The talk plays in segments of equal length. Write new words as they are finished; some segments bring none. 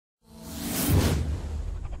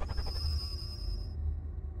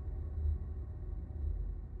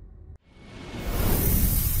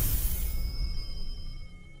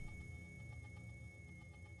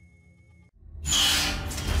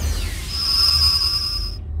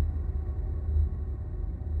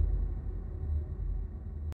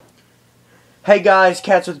Hey guys,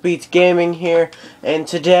 Cats with Beats Gaming here, and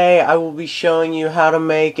today I will be showing you how to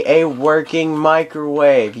make a working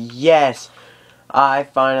microwave. Yes, I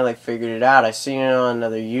finally figured it out. I seen it on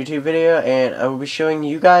another YouTube video, and I will be showing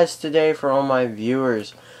you guys today for all my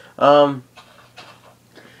viewers. If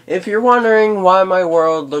you're wondering why my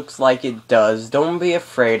world looks like it does, don't be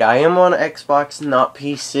afraid. I am on Xbox, not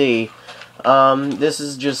PC. This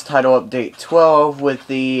is just Title Update 12 with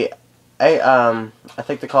the I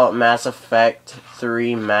think they call it Mass Effect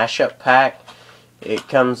 3 Mashup Pack. It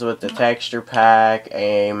comes with the texture pack,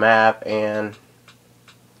 a map, and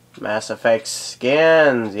Mass Effect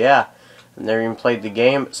skins. Yeah, I've never even played the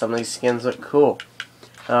game, but some of these skins look cool.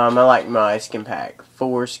 I like my skin pack.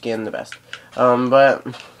 4 skin, the best. But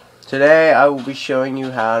today I will be showing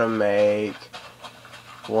you how to make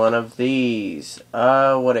one of these.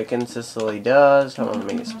 What it consistently does. I'm gonna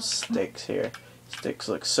make some sticks here. Sticks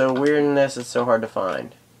look so weird in this, it's so hard to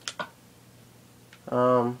find.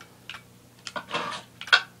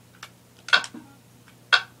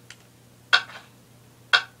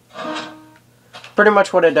 Pretty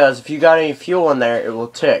much what it does, if you got any fuel in there, it will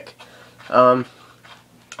tick.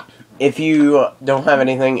 If you don't have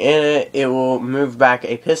anything in it, it will move back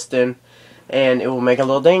a piston and it will make a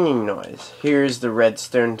little dinging noise. Here's the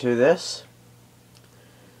redstone to this.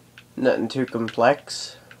 Nothing too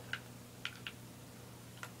complex.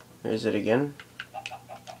 Here's it again.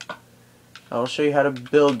 I'll show you how to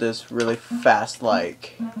build this really fast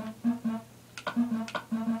like.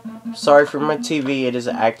 Sorry for my TV, it is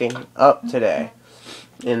acting up today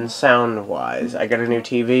in sound wise. I got a new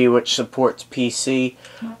TV which supports PC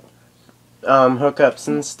hookups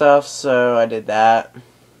and stuff, so I did that.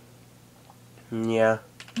 Yeah.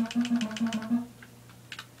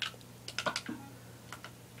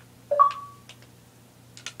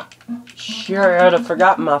 Sure, I'd have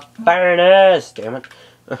forgotten my furnace. Damn it.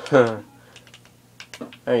 Alright,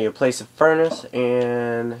 you place a furnace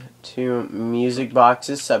and 2 music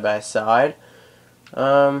boxes side by side.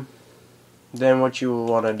 Then what you will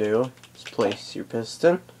want to do is place your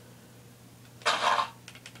piston.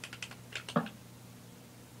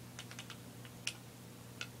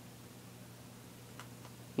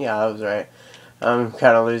 Yeah, I was right. I'm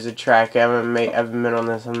kind of losing track. I haven't been on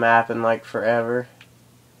this map in like forever.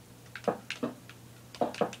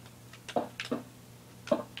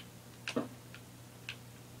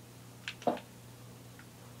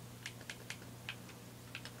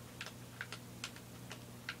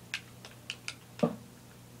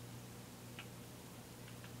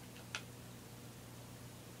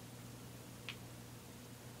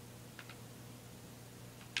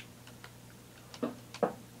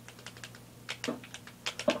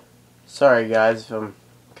 Sorry guys if I'm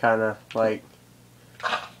kind of like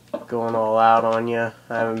going all out on you.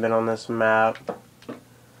 I haven't been on this map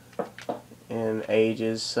in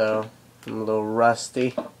ages, so I'm a little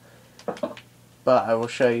rusty. But I will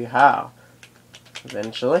show you how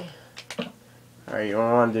eventually. Alright, you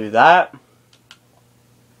want to do that.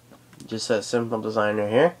 Just a simple designer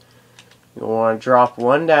here. You want to drop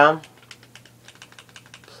one down.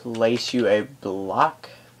 Place you a block.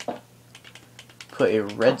 Put a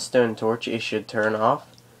redstone torch, it should turn off.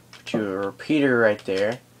 Put you a repeater right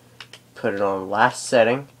there. Put it on last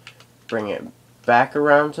setting. Bring it back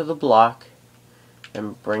around to the block.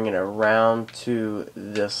 And bring it around to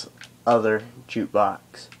this other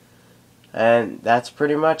jukebox. And that's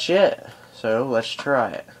pretty much it. So let's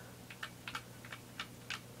try it.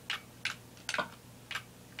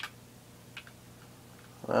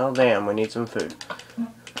 Well, damn, we need some food.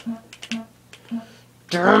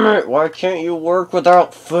 Damn it, why can't you work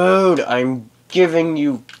without food? I'm giving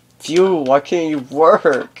you fuel, why can't you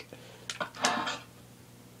work?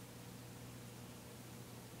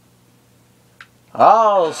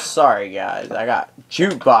 Oh, sorry guys, I got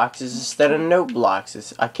jukeboxes instead of note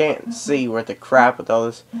blocks. I can't see worth the crap with all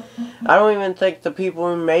this. I don't even think the people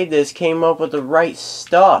who made this came up with the right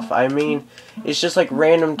stuff. I mean, it's just like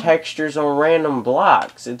random textures on random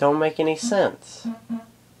blocks. It don't make any sense.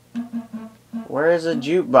 Where is a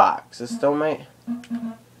jukebox? This don't make...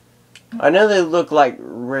 I know they look like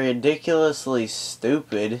ridiculously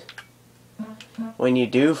stupid when you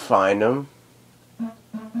do find them.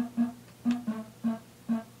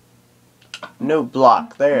 No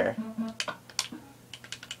block there.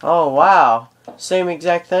 Oh wow. Same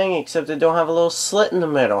exact thing except they don't have a little slit in the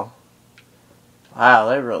middle. Wow,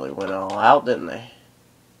 they really went all out, didn't they?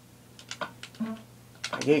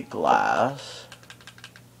 I get glass.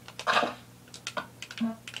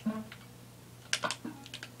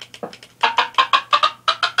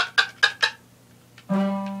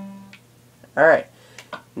 Alright.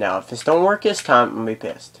 Now, if this don't work this time, I'm going to be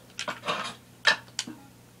pissed.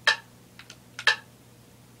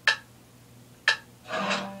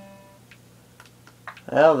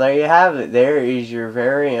 Well, there you have it. There is your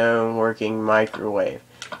very own working microwave.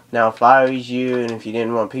 Now, if I was you, and if you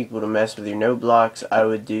didn't want people to mess with your note blocks, I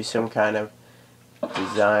would do some kind of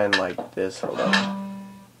design like this. Hold on.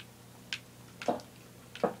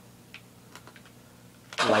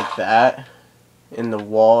 Like that. In the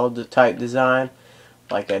wall type design.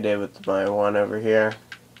 Like I did with my one over here.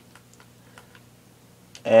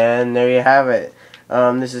 And there you have it.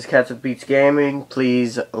 This is Cats with Beats Gaming.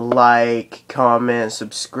 Please like, comment,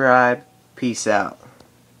 subscribe. Peace out.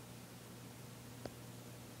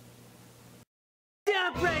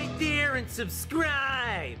 Stop right there and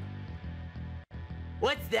subscribe!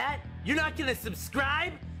 What's that? You're not gonna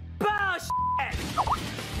subscribe? Bullshit!